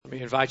Let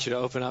me invite you to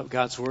open up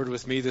God's Word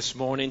with me this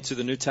morning to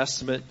the New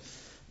Testament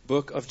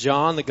book of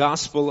John. The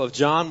Gospel of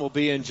John will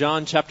be in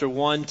John chapter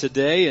 1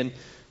 today. And I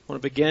want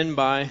to begin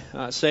by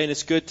saying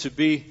it's good to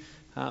be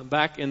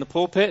back in the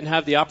pulpit and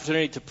have the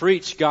opportunity to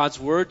preach God's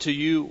Word to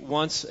you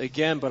once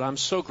again. But I'm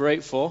so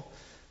grateful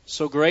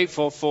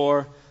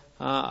for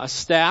a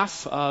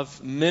staff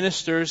of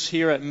ministers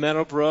here at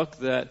Meadowbrook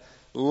that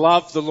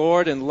love the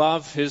Lord and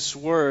love His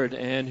Word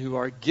and who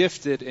are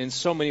gifted in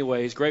so many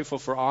ways. Grateful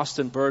for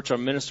Austin Birch, our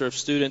minister of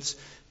students,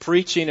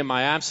 preaching in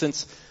my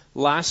absence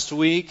last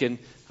week, and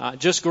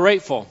just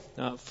grateful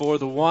for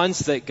the ones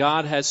that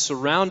God has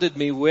surrounded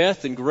me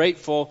with, and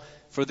grateful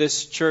for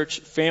this church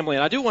family.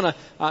 And I do want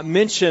to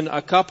mention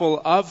a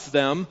couple of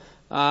them.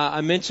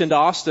 I mentioned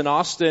Austin.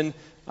 Austin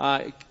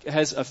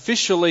has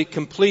officially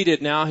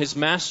completed now his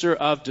Master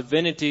of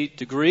Divinity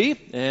degree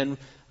and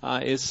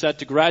is set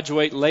to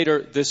graduate later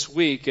this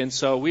week. And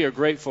so we are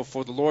grateful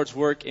for the Lord's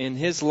work in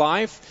his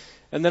life.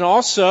 And then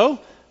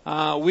also,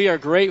 we are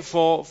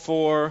grateful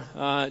for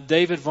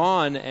David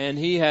Vaughn, and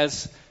he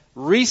has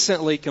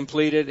recently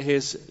completed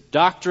his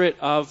Doctorate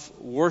of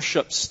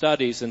Worship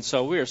Studies. And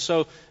so we are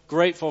so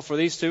grateful for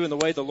these two and the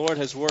way the Lord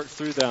has worked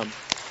through them.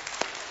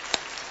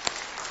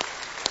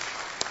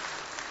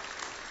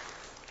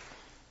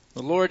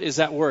 The Lord is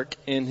at work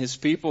in His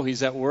people.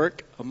 He's at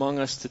work among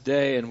us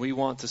today, and we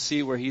want to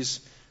see where He's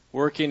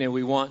working, and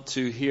we want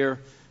to hear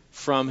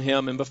from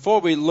Him. And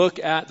before we look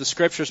at the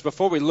Scriptures,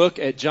 before we look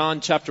at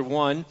John chapter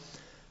 1,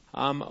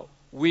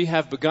 we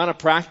have begun a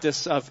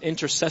practice of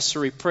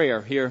intercessory prayer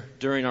here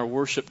during our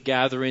worship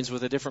gatherings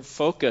with a different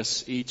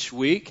focus each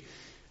week.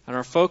 And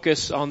our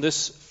focus on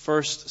this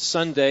first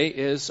Sunday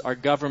is our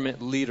government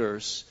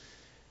leaders.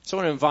 So I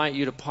want to invite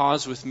you to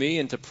pause with me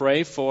and to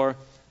pray for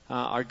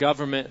our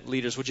government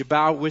leaders. Would you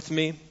bow with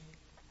me?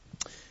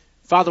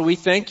 Father, we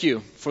thank you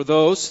for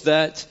those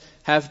that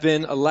have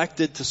been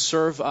elected to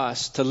serve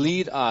us, to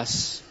lead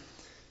us.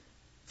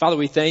 Father,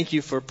 we thank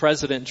you for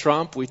President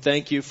Trump. We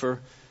thank you for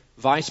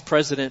Vice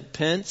President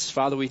Pence.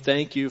 Father, we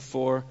thank you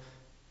for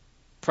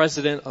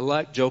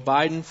President-elect Joe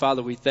Biden.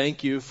 Father, we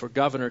thank you for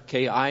Governor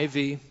Kay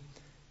Ivey.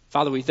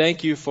 Father, we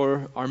thank you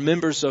for our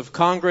members of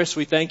Congress.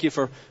 We thank you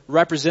for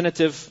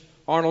Representative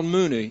Arnold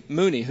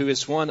Mooney, who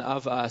is one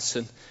of us,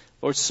 and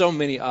Lord, so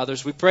many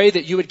others. We pray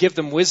that you would give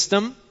them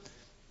wisdom.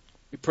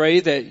 We pray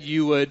that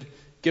you would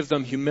give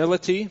them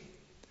humility.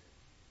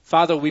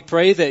 Father, we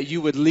pray that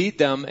you would lead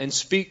them and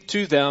speak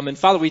to them. And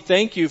Father, we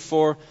thank you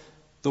for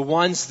the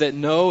ones that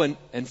know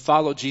and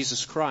follow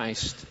Jesus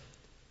Christ.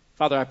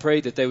 Father, I pray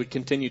that they would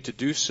continue to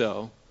do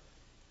so.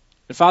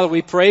 And Father,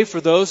 we pray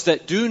for those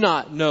that do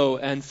not know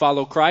and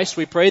follow Christ.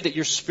 We pray that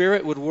your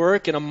Spirit would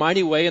work in a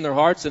mighty way in their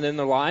hearts and in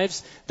their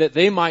lives, that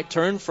they might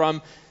turn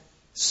from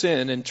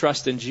sin and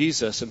trust in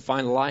Jesus and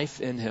find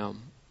life in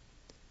Him.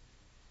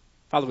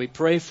 Father, we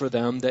pray for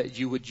them that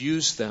you would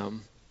use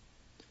them.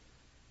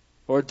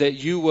 Lord, that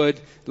you would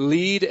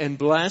lead and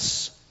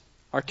bless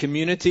our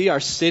community, our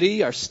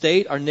city, our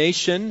state, our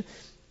nation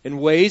in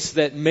ways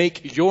that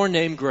make your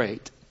name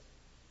great.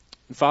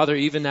 And Father,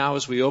 even now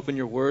as we open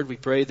your word, we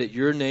pray that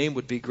your name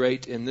would be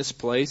great in this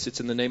place. It's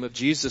in the name of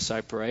Jesus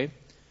I pray.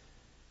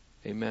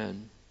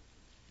 Amen.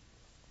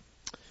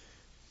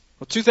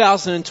 Well,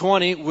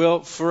 2020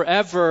 will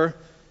forever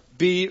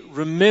be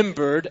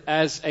remembered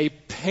as a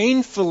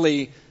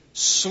painfully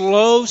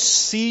slow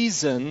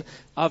season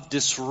of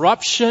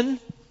disruption,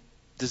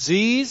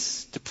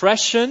 disease,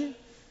 depression,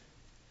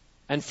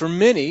 and for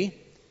many,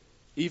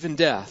 even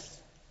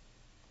death.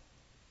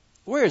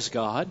 Where is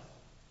God?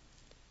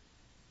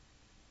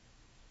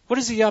 What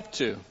is He up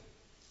to?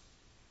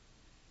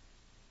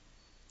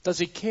 Does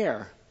He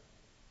care?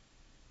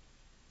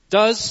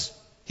 Does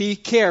He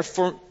care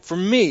for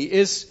me?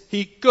 Is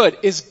He good?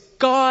 Is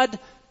God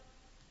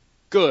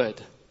good?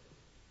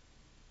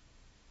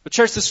 But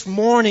church, this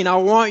morning I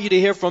want you to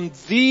hear from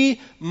the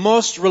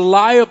most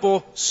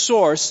reliable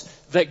source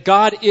that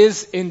God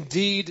is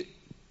indeed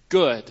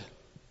good.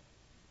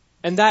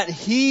 And that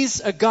He's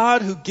a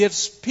God who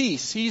gives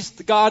peace. He's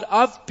the God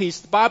of peace.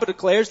 The Bible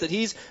declares that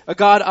He's a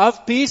God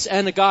of peace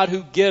and a God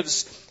who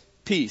gives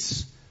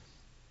peace.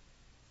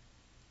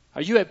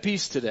 Are you at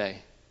peace today?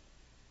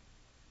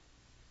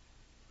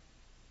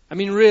 I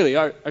mean, really,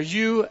 are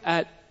you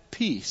at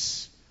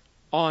peace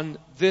on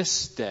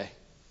this day?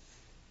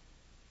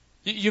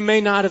 You may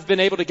not have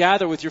been able to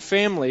gather with your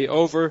family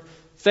over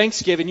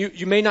Thanksgiving.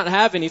 You may not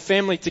have any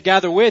family to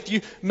gather with.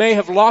 You may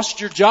have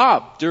lost your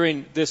job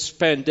during this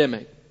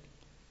pandemic.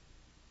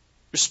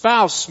 Your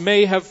spouse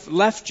may have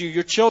left you.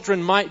 Your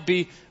children might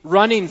be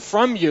running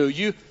from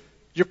you.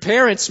 Your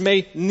parents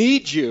may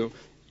need you.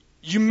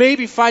 You may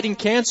be fighting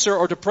cancer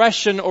or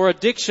depression or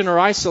addiction or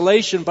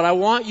isolation, but I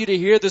want you to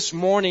hear this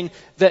morning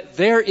that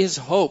there is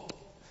hope.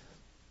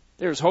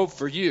 There's hope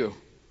for you.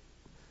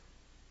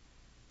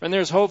 And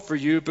there's hope for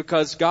you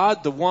because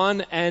God, the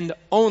one and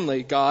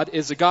only God,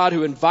 is a God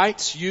who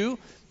invites you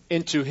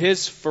into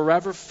His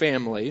forever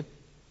family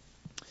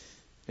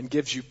and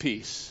gives you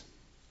peace.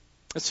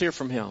 Let's hear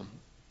from Him.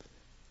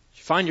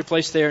 Find your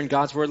place there in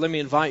God's Word. Let me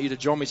invite you to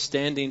join me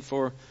standing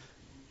for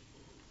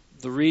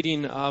the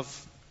reading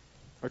of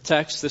our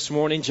text this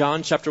morning,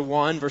 John chapter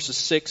 1, verses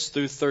 6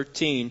 through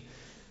 13.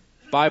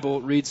 The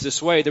Bible reads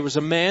this way: There was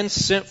a man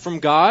sent from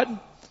God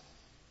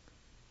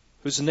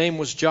whose name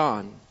was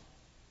John.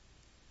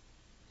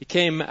 He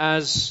came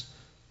as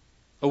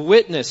a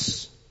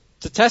witness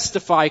to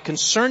testify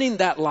concerning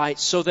that light,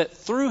 so that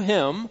through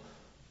him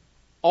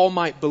all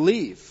might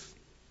believe.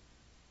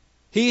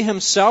 He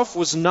himself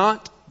was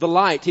not the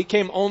light. He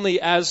came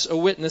only as a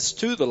witness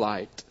to the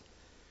light.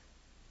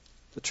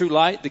 The true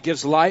light that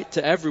gives light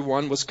to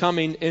everyone was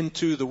coming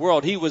into the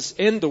world. He was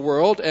in the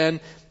world, and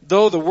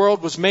though the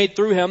world was made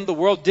through him, the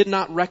world did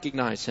not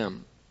recognize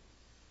him.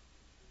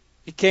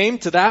 He came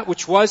to that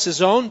which was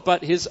his own,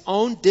 but his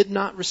own did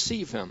not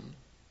receive him.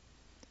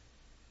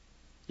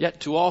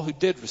 Yet to all who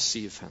did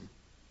receive him,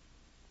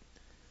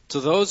 to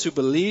those who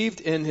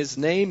believed in his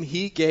name,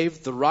 he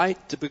gave the right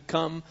to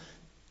become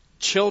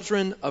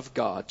children of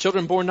God.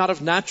 Children born not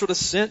of natural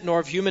descent, nor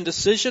of human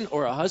decision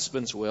or a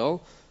husband's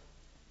will,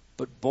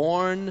 but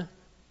born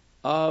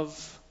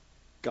of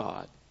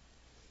God.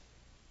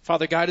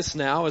 Father, guide us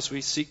now as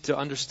we seek to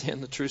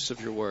understand the truths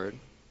of your word.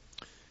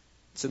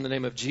 It's in the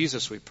name of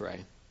Jesus we pray.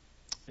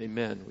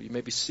 Amen. You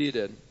may be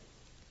seated.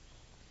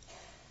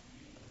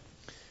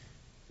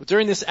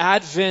 During this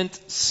Advent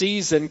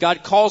season,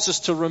 God calls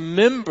us to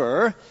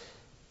remember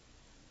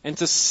and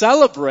to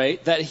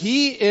celebrate that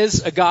he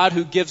is a God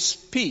who gives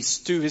peace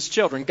to his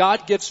children.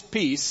 God gives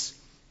peace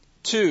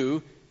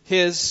to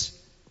his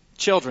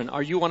children.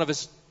 Are you one of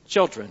his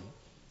children?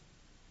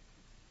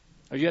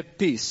 Are you at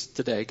peace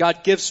today?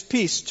 God gives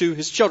peace to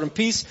his children.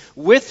 Peace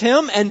with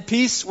him and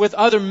peace with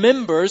other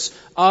members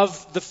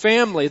of the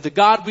family. The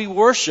God we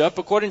worship,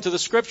 according to the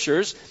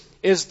scriptures,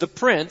 is the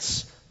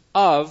Prince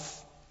of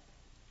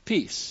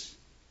Peace.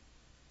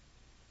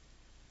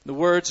 The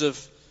words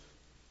of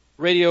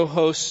radio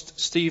host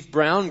Steve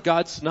Brown: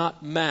 God's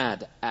not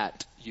mad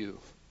at you.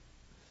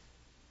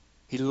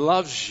 He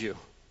loves you.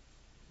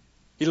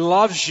 He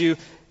loves you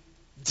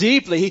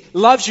deeply. He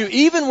loves you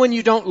even when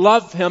you don't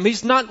love him.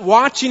 He's not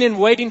watching and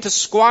waiting to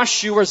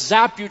squash you or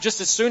zap you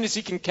just as soon as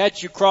he can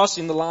catch you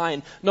crossing the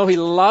line. No, he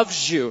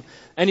loves you.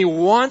 And he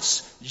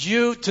wants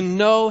you to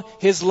know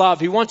his love.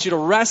 He wants you to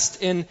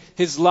rest in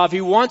his love.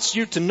 He wants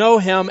you to know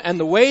him. And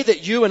the way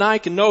that you and I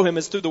can know him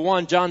is through the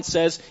one, John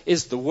says,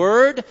 is the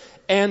Word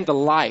and the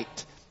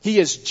light. He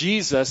is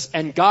Jesus,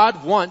 and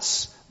God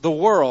wants the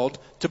world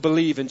to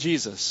believe in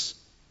Jesus.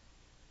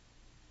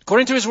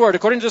 According to his word,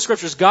 according to the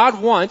scriptures,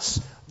 God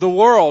wants the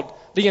world,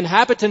 the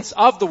inhabitants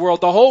of the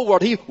world, the whole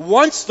world. He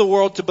wants the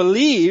world to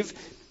believe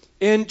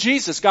in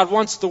Jesus. God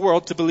wants the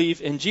world to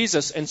believe in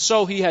Jesus. And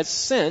so he has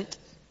sent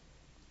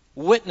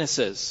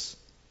witnesses,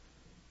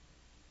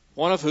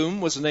 one of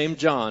whom was named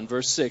John.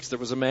 Verse 6, there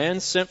was a man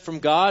sent from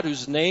God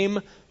whose name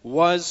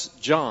was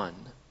John.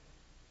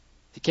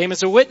 He came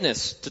as a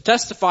witness to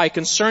testify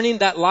concerning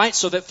that light,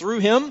 so that through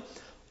him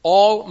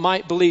all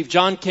might believe.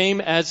 John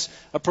came as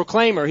a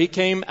proclaimer. He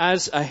came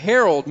as a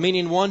herald,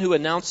 meaning one who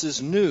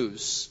announces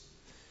news.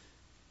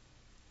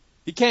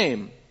 He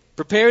came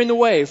preparing the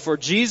way for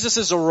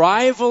Jesus'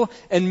 arrival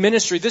and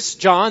ministry. This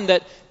John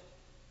that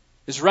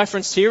is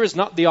referenced here is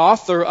not the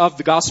author of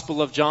the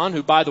Gospel of John,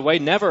 who, by the way,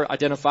 never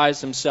identifies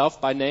himself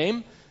by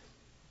name,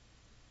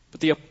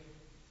 but the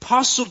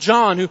Apostle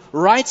John, who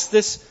writes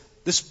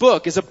this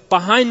book, is a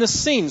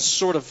behind-the-scenes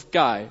sort of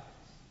guy.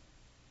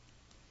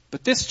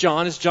 But this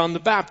John is John the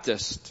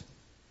Baptist.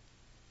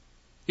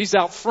 He's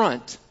out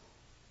front.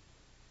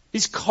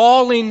 He's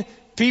calling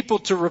people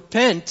to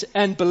repent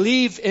and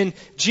believe in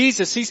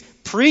Jesus. He's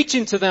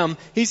preaching to them.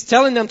 He's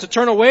telling them to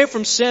turn away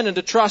from sin and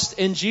to trust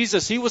in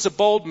Jesus. He was a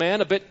bold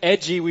man, a bit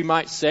edgy, we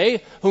might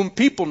say, whom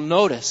people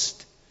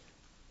noticed.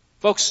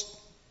 Folks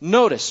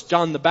noticed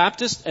John the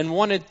Baptist and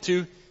wanted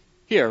to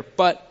hear.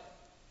 But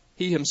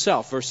he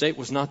himself, verse 8,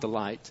 was not the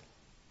light.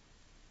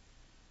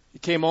 He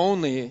came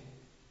only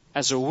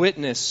as a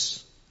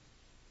witness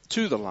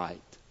to the light.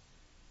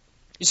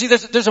 You see,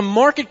 there's a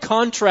marked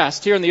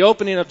contrast here in the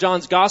opening of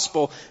John's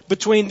Gospel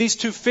between these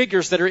two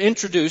figures that are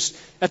introduced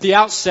at the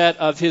outset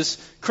of his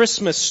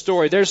Christmas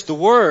story. There's the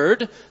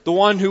Word, the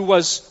one who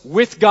was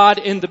with God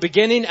in the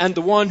beginning, and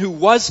the one who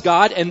was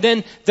God, and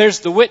then there's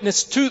the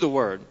witness to the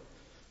Word.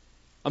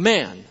 A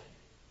man.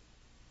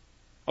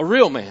 A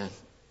real man.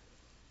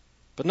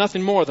 But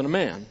nothing more than a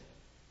man.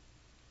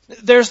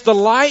 There's the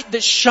light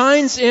that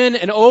shines in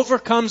and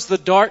overcomes the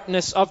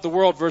darkness of the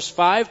world, verse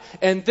 5.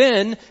 And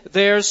then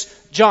there's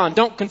John.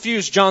 Don't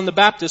confuse John the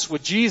Baptist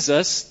with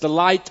Jesus, the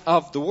light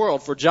of the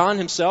world. For John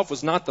himself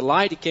was not the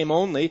light. He came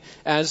only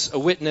as a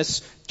witness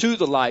to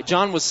the light.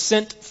 John was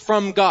sent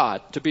from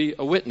God to be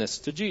a witness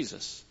to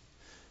Jesus.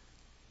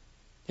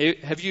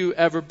 Have you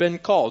ever been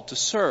called to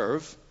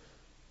serve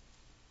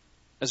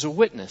as a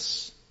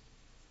witness?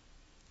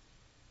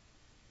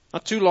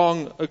 Not too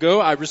long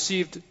ago, I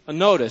received a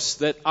notice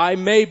that I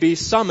may be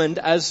summoned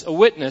as a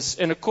witness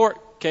in a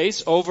court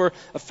case over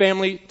a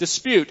family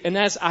dispute. And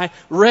as I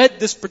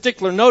read this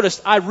particular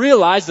notice, I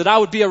realized that I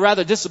would be a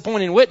rather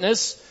disappointing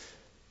witness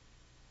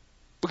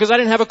because I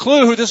didn't have a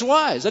clue who this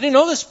was. I didn't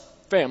know this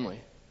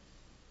family.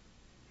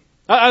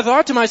 I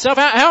thought to myself,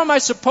 how am I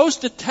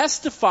supposed to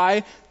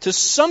testify to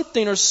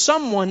something or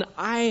someone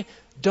I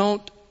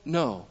don't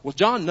know? Well,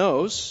 John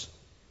knows.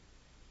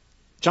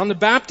 John the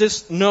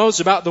Baptist knows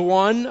about the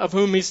one of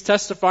whom he's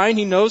testifying.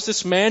 He knows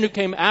this man who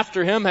came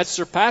after him has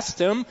surpassed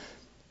him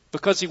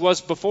because he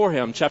was before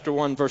him, chapter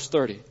 1, verse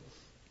 30.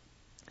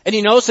 And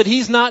he knows that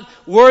he's not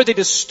worthy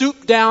to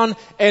stoop down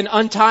and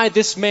untie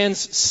this man's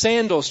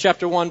sandals,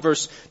 chapter 1,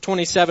 verse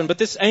 27. But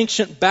this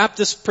ancient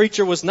Baptist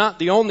preacher was not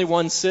the only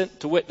one sent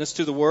to witness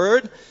to the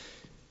word.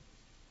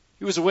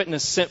 He was a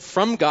witness sent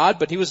from God,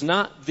 but he was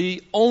not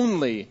the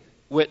only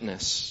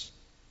witness.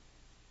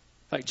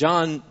 In fact,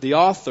 John, the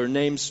author,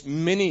 names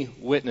many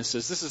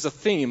witnesses. This is a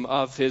theme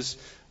of his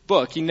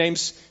book. He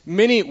names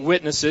many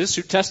witnesses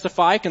who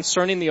testify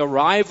concerning the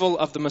arrival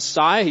of the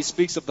Messiah. He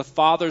speaks of the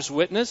Father's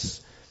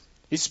witness.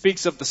 He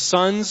speaks of the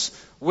Son's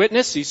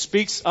witness. He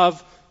speaks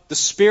of the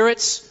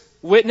Spirit's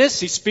witness.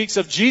 He speaks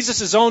of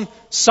Jesus' own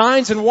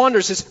signs and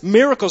wonders, his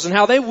miracles, and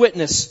how they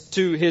witness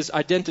to his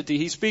identity.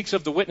 He speaks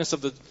of the witness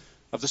of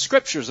the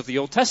Scriptures of the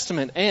Old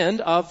Testament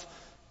and of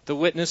the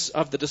witness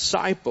of the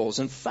disciples.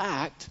 In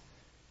fact,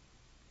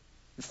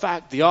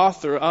 the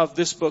author of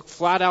this book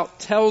flat out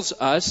tells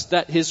us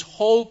that his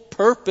whole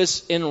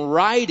purpose in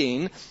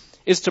writing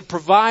is to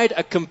provide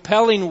a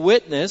compelling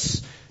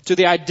witness to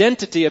the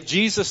identity of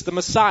Jesus the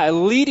Messiah,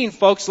 leading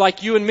folks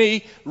like you and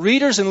me,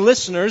 readers and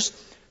listeners,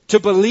 to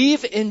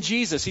believe in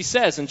Jesus. He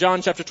says in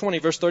John chapter 20,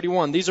 verse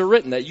 31, these are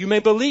written that you may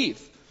believe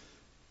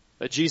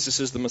that Jesus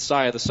is the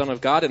Messiah, the Son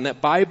of God, and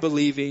that by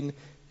believing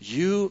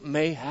you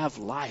may have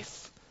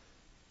life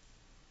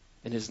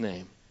in his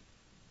name.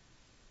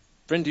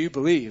 Friend, do you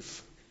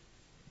believe?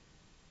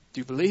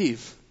 Do you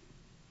believe?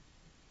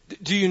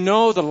 Do you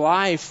know the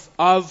life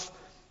of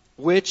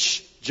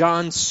which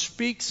John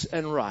speaks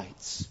and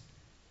writes?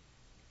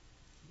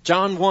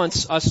 John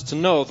wants us to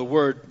know the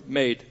Word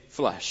made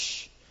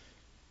flesh.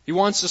 He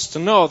wants us to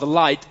know the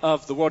light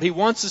of the world. He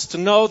wants us to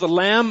know the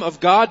Lamb of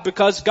God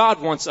because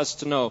God wants us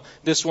to know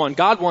this one.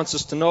 God wants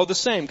us to know the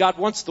same. God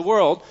wants the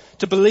world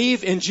to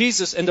believe in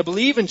Jesus, and to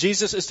believe in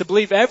Jesus is to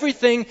believe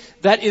everything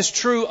that is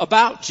true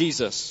about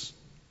Jesus.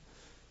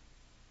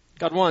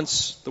 God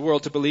wants the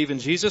world to believe in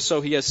Jesus, so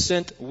he has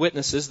sent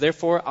witnesses.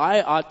 Therefore,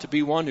 I ought to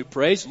be one who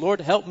prays,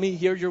 Lord, help me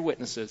hear your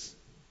witnesses.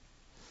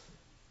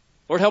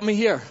 Lord, help me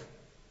hear.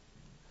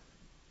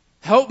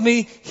 Help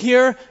me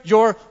hear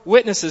your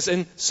witnesses,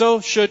 and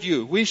so should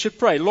you. We should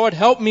pray, Lord,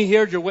 help me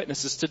hear your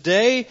witnesses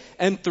today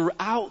and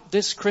throughout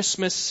this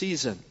Christmas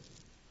season.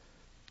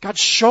 God,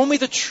 show me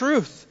the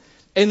truth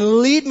and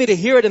lead me to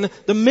hear it in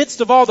the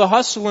midst of all the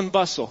hustle and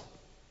bustle.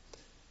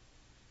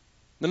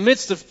 In the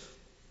midst of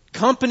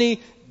company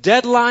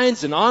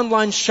deadlines and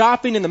online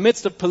shopping, in the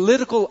midst of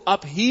political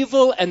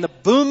upheaval and the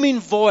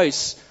booming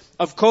voice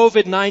of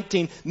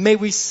COVID-19, may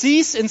we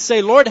cease and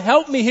say, Lord,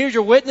 help me hear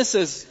your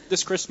witnesses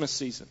this Christmas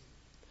season.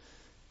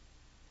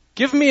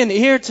 Give me an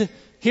ear to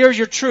hear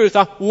your truth.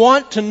 I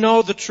want to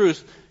know the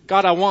truth.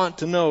 God, I want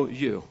to know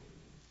you.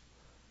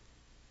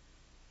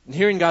 And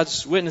hearing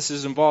God's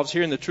witnesses involves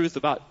hearing the truth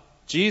about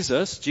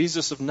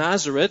Jesus of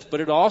Nazareth, but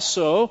it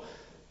also,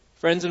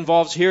 friends,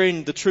 involves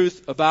hearing the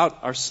truth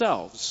about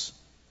ourselves.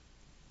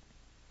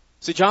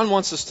 See, John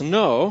wants us to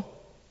know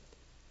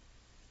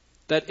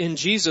that in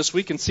Jesus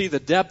we can see the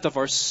depth of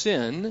our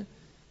sin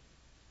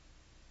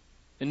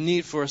and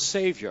need for a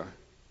Savior.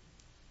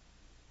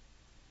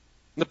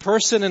 In the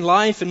person and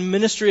life and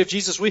ministry of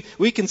Jesus,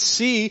 we can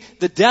see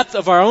the depth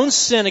of our own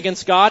sin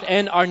against God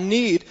and our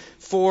need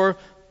for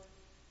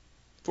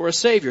a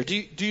Savior.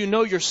 Do you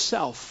know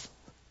yourself?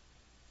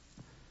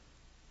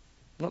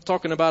 I'm not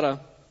talking about a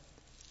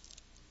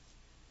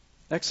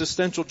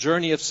existential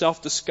journey of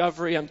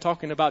self-discovery. I'm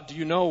talking about, do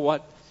you know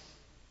what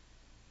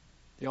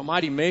the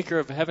Almighty Maker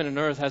of heaven and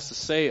earth has to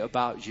say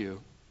about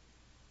you?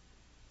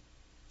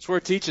 It's where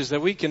it teaches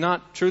that we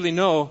cannot truly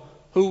know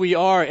who we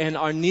are and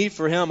our need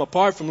for Him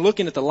apart from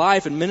looking at the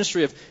life and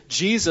ministry of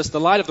Jesus, the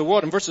light of the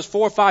world. In verses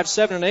 4, 5,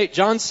 7, and 8,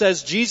 John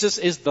says Jesus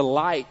is the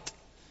light,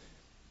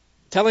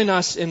 telling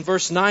us in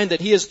verse 9 that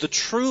He is the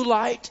true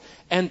light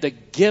and the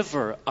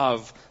giver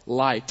of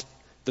light.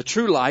 The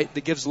true light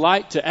that gives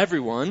light to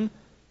everyone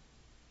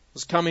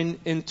was coming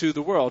into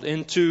the world,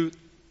 into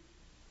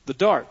the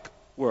dark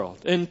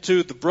world,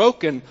 into the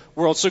broken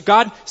world. So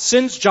God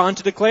sends John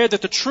to declare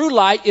that the true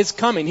light is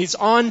coming. He's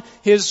on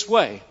His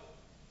way.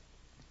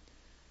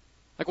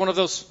 Like one of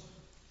those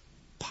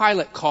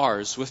pilot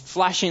cars with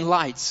flashing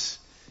lights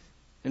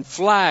and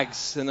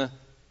flags and a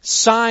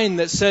sign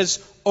that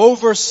says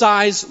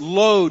oversized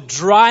load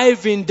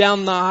driving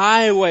down the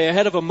highway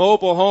ahead of a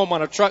mobile home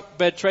on a truck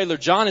bed trailer.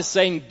 John is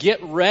saying,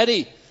 get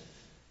ready.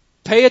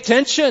 Pay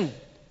attention.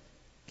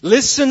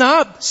 Listen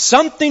up.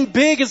 Something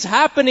big is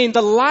happening.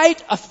 The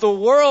light of the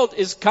world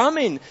is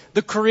coming.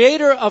 The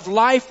creator of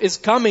life is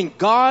coming.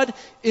 God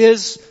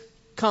is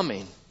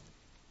coming.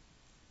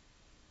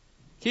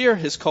 Hear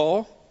His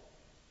call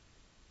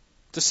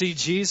to see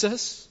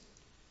Jesus.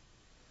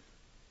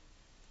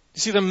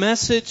 You see, the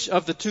message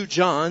of the two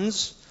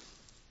Johns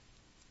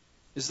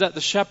is that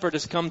the shepherd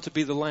has come to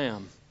be the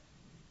lamb.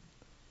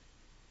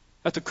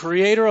 That the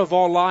creator of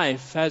all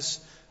life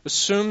has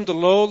assumed the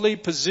lowly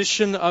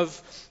position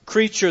of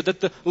creature,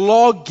 that the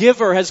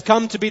lawgiver has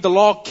come to be the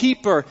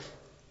lawkeeper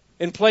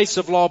in place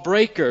of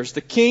lawbreakers.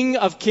 The King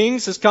of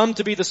Kings has come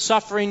to be the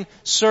suffering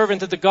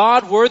servant, that the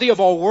God worthy of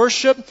all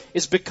worship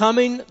is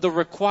becoming the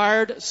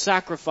required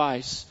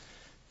sacrifice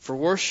for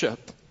worship.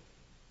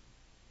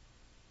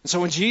 And so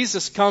when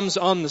Jesus comes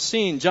on the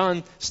scene,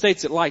 John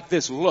states it like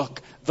this: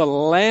 look, the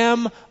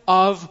Lamb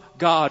of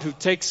God who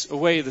takes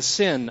away the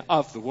sin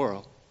of the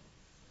world.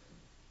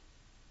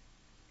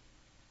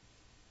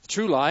 The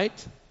true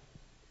light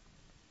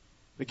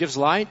that gives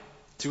light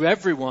to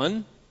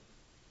everyone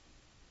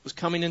was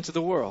coming into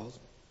the world.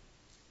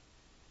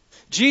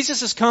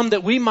 Jesus has come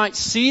that we might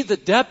see the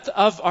depth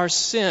of our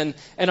sin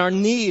and our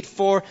need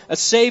for a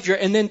Savior,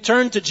 and then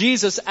turn to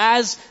Jesus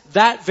as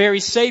that very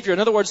Savior. In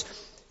other words,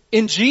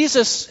 in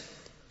Jesus,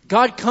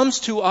 God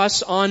comes to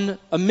us on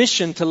a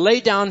mission to lay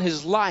down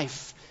His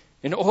life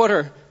in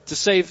order to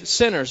save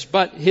sinners.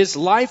 But His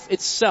life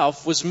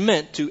itself was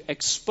meant to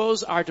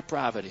expose our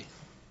depravity,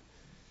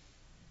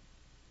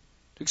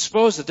 to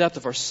expose the depth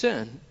of our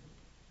sin.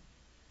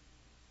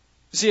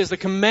 You see, as the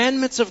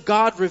commandments of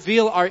God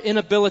reveal our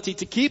inability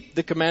to keep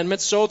the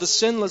commandments, so the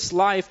sinless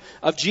life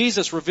of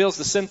Jesus reveals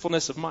the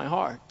sinfulness of my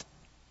heart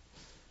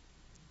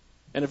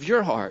and of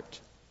your heart.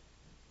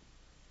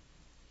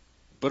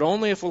 But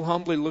only if we'll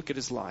humbly look at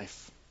His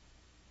life.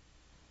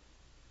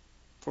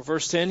 For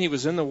verse 10, He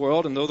was in the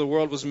world, and though the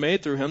world was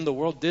made through Him, the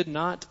world did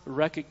not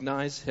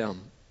recognize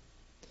Him.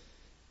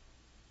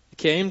 He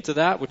came to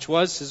that which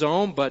was His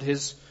own, but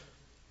His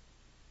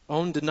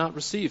own did not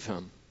receive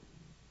Him.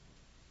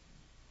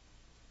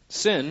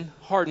 Sin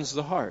hardens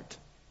the heart.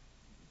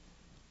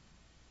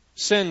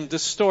 Sin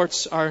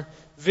distorts our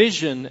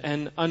vision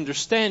and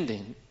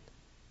understanding.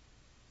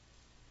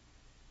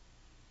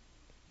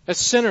 As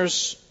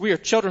sinners, we are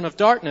children of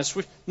darkness.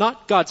 We're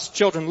not God's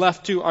children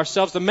left to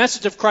ourselves. The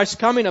message of Christ's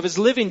coming, of His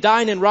living,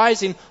 dying, and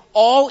rising,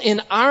 all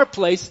in our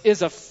place,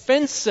 is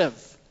offensive.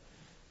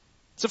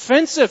 It's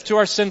offensive to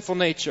our sinful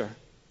nature.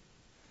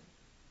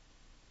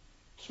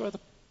 That's why the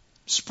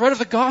spread of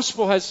the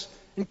gospel has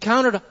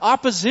encountered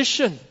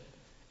opposition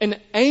and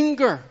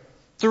anger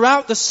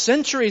throughout the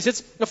centuries.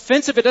 It's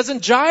offensive. It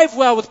doesn't jive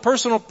well with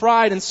personal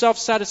pride and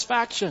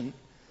self-satisfaction.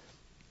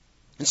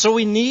 And so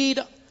we need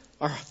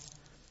our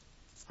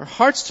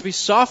hearts to be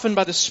softened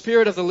by the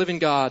Spirit of the living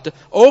God, to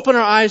open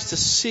our eyes to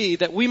see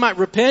that we might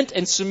repent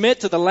and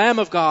submit to the Lamb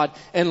of God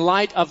and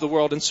light of the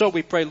world. And so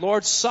we pray,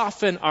 Lord,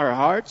 soften our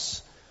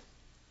hearts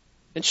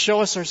and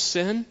show us our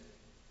sin.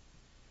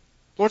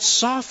 Lord,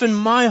 soften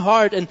my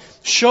heart and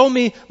show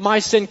me my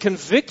sin.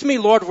 Convict me,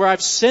 Lord, where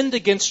I've sinned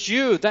against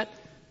you. That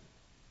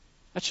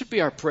should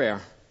be our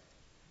prayer.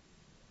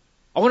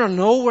 I want to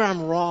know where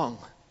I'm wrong,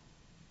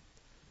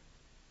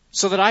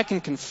 so that I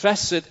can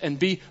confess it and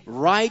be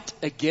right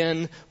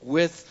again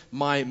with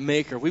my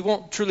Maker. We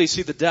won't truly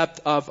see the depth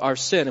of our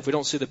sin if we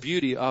don't see the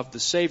beauty of the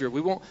Savior.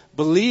 We won't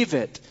believe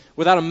it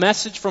without a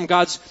message from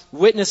God's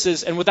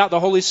witnesses and without the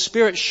Holy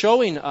Spirit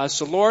showing us.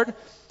 So Lord,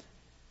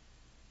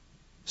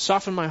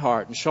 soften my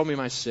heart and show me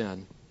my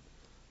sin.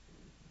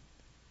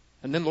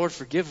 And then, Lord,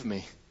 forgive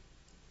me.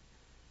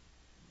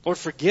 Lord,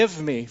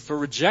 forgive me for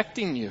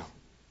rejecting you.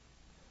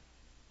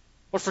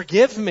 Lord,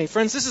 forgive me.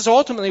 Friends, this is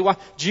ultimately why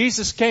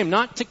Jesus came,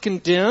 not to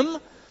condemn,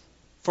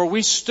 for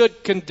we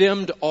stood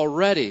condemned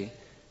already,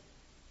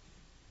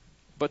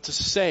 but to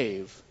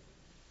save.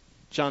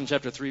 John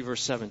chapter 3,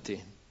 verse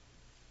 17.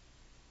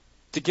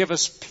 To give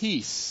us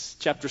peace.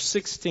 Chapter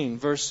 16,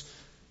 verse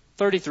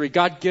 33.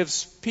 God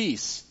gives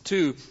peace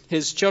to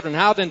His children.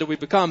 How then do we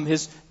become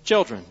His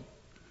children?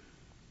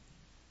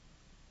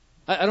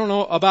 I don't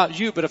know about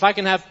you, but if I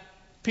can have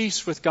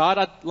peace with God,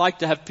 I'd like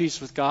to have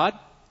peace with God.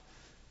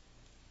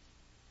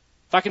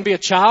 If I can be a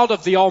child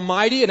of the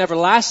Almighty and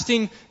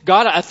everlasting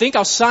God, I think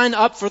I'll sign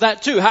up for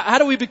that too. How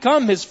do we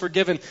become His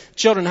forgiven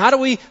children? How do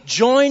we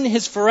join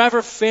His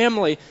forever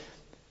family?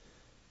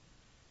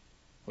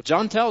 Well,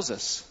 John tells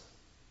us.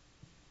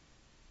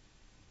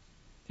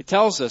 He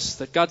tells us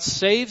that God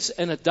saves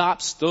and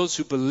adopts those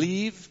who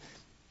believe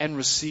and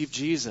receive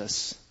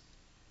Jesus.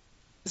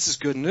 This is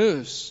good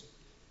news.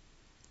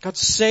 God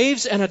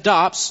saves and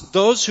adopts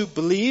those who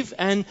believe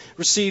and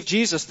receive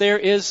Jesus. There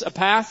is a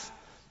path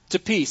to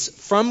peace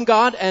from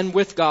God and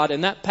with God,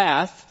 and that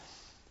path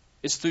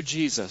is through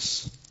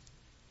Jesus.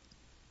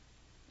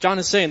 John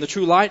is saying the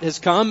true light has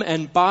come,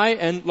 and by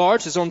and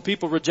large His own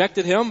people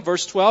rejected Him.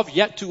 Verse 12,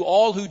 yet to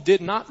all who did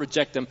not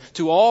reject Him,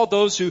 to all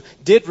those who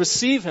did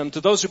receive Him,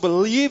 to those who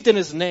believed in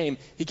His name,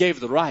 He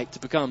gave the right to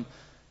become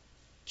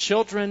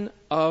children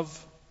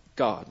of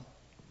God.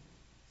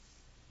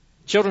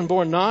 Children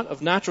born not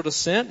of natural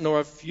descent,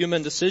 nor of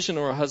human decision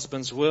or a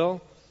husband's will,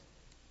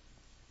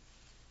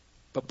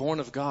 but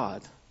born of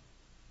God.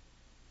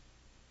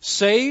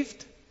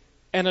 Saved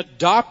and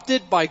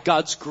adopted by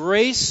God's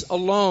grace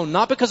alone,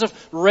 not because of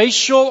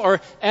racial or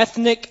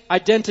ethnic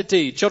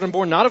identity. Children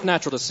born not of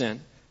natural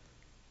descent,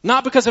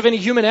 not because of any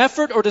human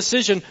effort or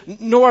decision,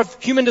 nor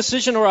of human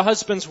decision or a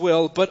husband's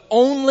will, but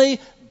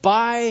only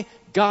by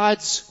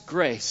God's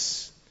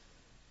grace.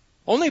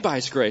 Only by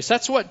His grace.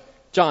 That's what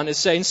John is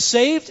saying.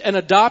 Saved and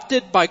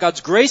adopted by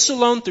God's grace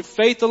alone, through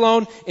faith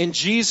alone, in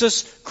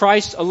Jesus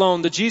Christ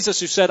alone. The Jesus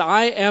who said,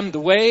 I am the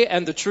way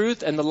and the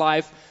truth and the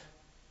life.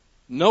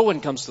 No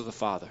one comes to the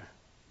Father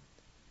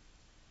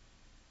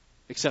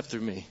except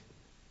through me.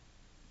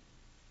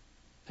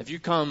 Have you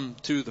come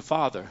to the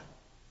Father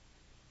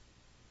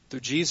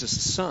through Jesus, the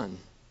Son?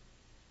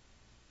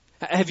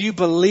 Have you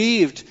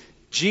believed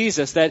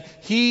Jesus, that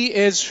He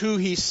is who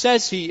He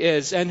says He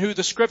is and who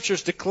the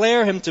Scriptures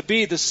declare Him to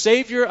be, the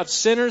Savior of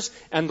sinners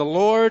and the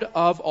Lord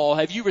of all?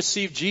 Have you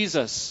received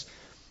Jesus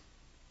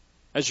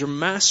as your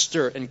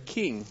Master and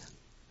King,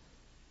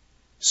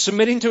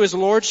 submitting to His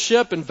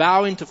Lordship and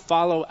vowing to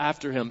follow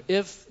after Him?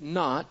 If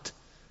not,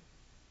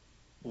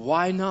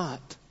 why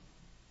not?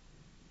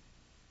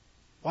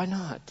 Why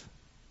not?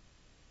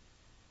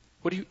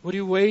 What are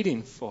you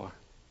waiting for?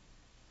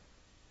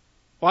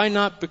 Why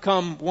not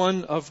become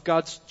one of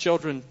God's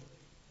children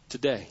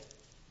today?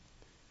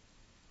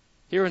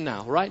 Here and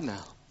now, right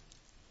now.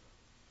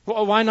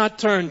 Why not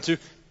turn to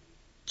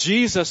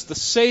Jesus, the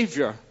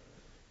Savior,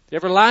 the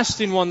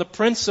everlasting one, the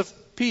Prince of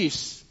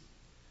Peace?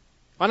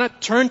 Why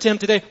not turn to Him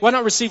today? Why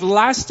not receive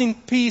lasting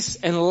peace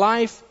and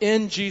life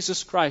in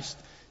Jesus Christ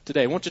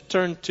today? Won't you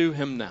turn to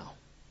Him now?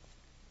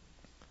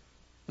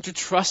 Won't you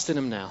trust in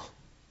Him now?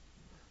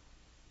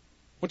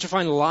 Won't you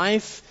find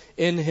life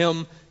in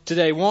Him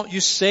today? Won't you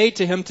say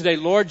to Him today,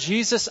 Lord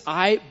Jesus,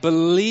 I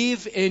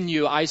believe in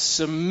You. I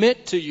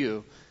submit to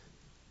You.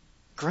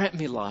 Grant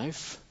me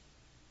life.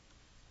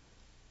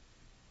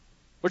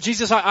 Lord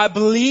Jesus, I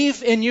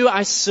believe in You.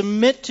 I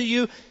submit to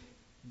You.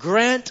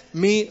 Grant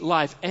me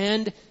life.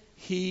 And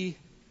He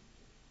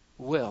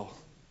will.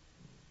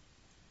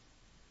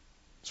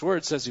 His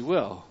word says He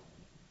will.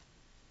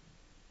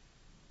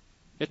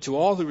 Yet to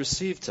all who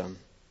received Him,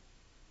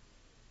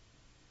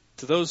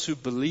 to those who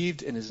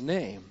believed in His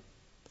name,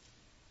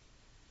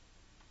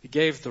 He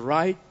gave the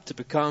right to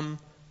become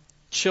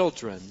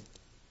children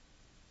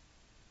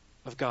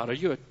of God. Are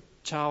you a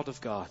child of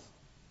God?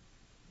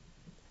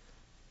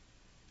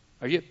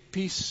 Are you at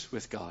peace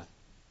with God?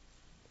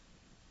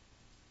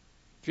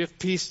 Do you have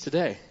peace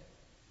today?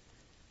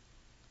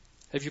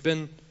 Have you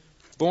been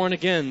born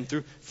again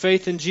through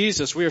faith in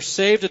Jesus? We are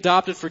saved,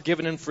 adopted,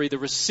 forgiven, and free, the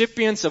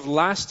recipients of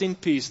lasting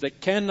peace that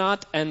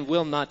cannot and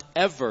will not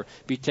ever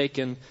be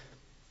taken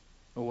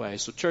away.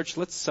 So church,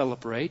 let's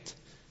celebrate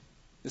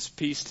this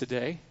peace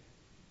today.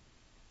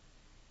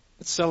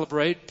 Let's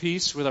celebrate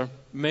peace with our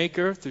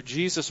Maker through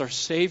Jesus, our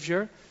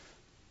Savior,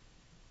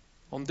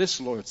 on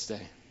this Lord's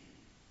Day.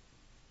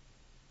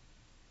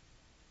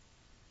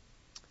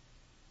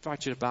 I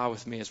invite you to bow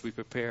with me as we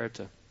prepare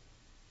to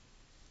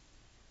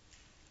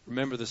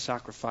remember the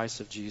sacrifice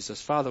of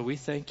Jesus. Father, we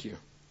thank You.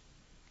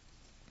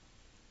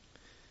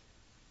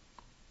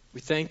 We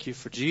thank You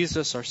for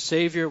Jesus, our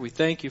Savior. We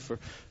thank You for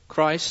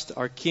Christ,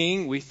 our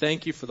King. We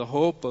thank You for the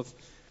hope of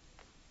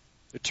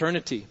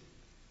eternity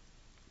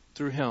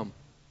through Him.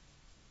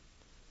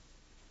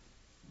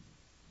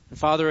 And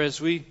Father,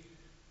 as we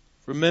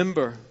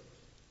remember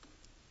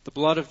the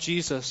blood of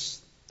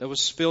Jesus that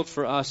was spilled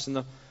for us and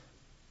the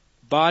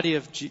body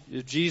of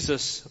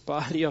Jesus, the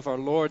body of our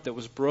Lord that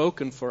was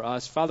broken for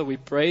us, Father, we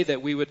pray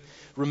that we would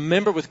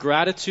remember with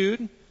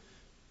gratitude.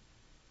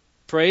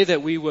 Pray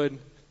that we would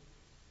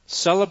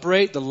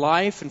celebrate the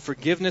life and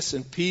forgiveness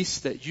and peace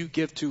that You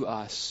give to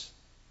us.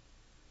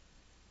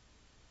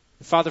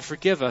 And Father,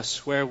 forgive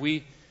us where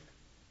we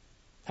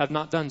have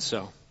not done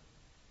so.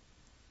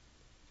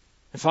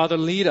 And Father,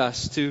 lead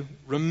us to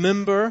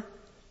remember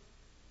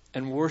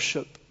and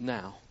worship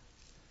now.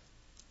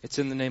 It's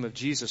in the name of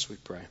Jesus we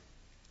pray.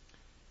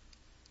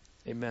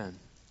 Amen.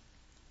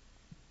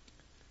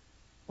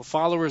 Well,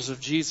 followers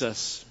of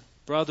Jesus,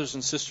 brothers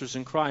and sisters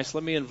in Christ,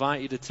 let me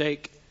invite you to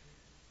take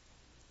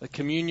the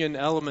communion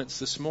elements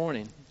this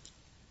morning.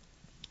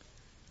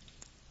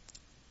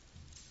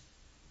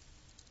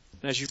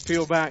 And as you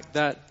peel back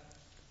that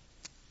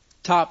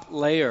top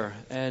layer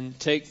and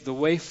take the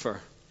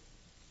wafer,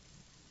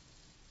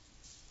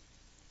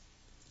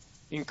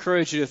 I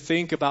encourage you to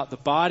think about the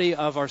body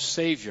of our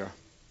Savior,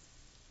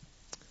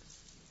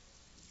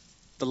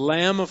 the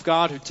Lamb of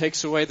God who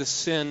takes away the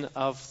sin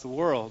of the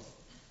world.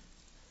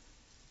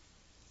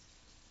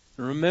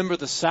 And remember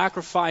the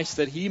sacrifice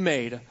that He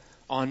made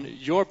on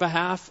your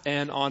behalf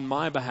and on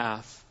my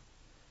behalf,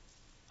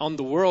 on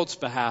the world's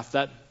behalf,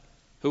 that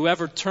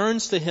whoever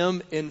turns to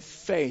Him in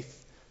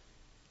faith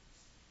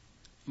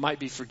might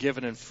be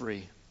forgiven and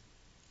free.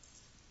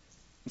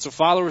 And so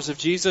followers of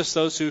Jesus,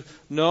 those who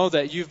know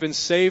that you've been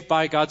saved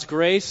by God's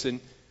grace and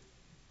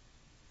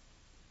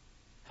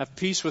have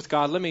peace with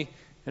God, let me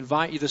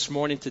invite you this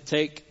morning to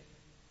take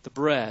the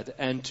bread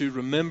and to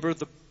remember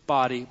the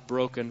body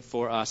broken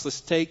for us. Let's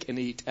take and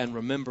eat and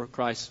remember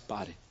Christ's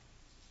body.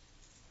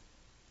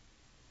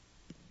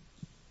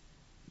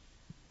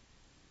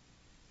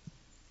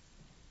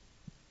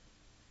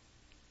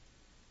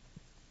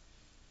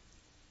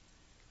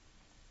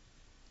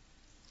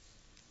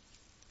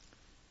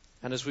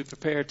 And as we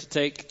prepare to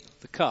take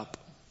the cup,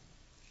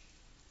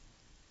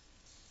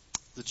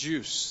 the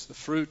juice, the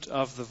fruit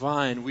of the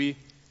vine. We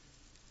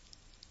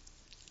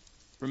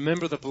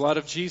remember the blood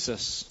of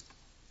Jesus.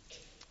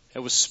 It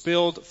was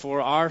spilled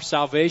for our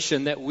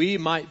salvation, that we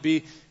might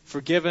be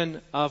forgiven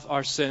of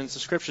our sins.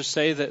 The scriptures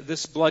say that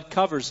this blood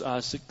covers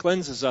us, it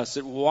cleanses us,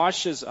 it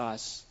washes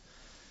us,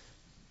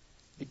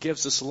 it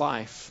gives us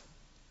life.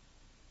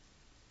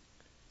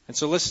 And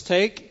so let's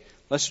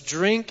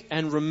drink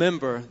and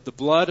remember the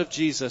blood of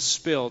Jesus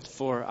spilled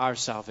for our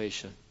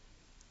salvation.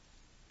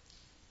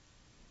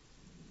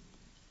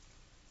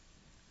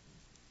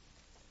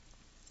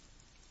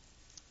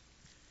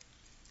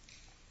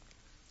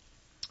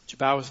 Would you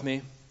bow with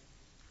me?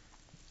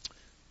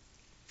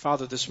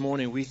 Father, this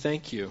morning we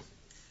thank you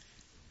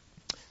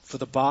for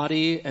the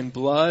body and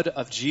blood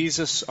of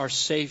Jesus, our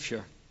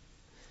Savior.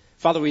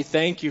 Father, we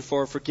thank you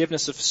for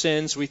forgiveness of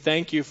sins. We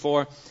thank you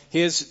for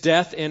His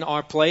death in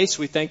our place.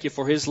 We thank you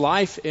for His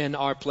life in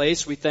our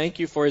place. We thank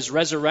you for His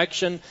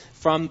resurrection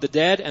from the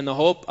dead and the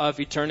hope of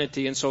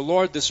eternity. And so,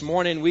 Lord, this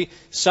morning we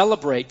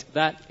celebrate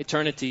that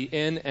eternity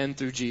in and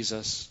through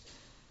Jesus.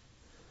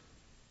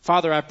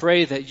 Father, I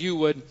pray that you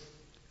would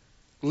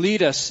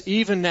lead us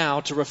even now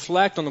to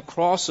reflect on the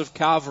cross of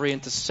Calvary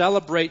and to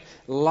celebrate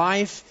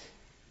life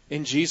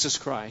in Jesus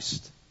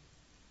Christ.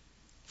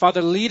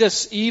 Father, lead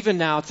us even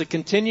now to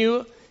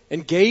continue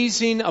in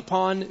gazing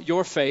upon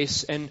your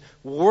face and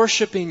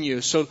worshiping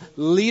you. So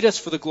lead us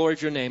for the glory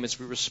of your name as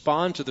we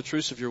respond to the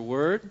truths of your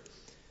word.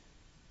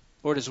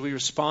 Lord, as we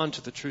respond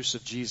to the truths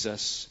of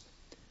Jesus.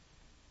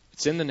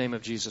 It's in the name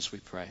of Jesus we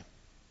pray.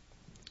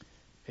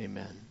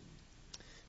 Amen.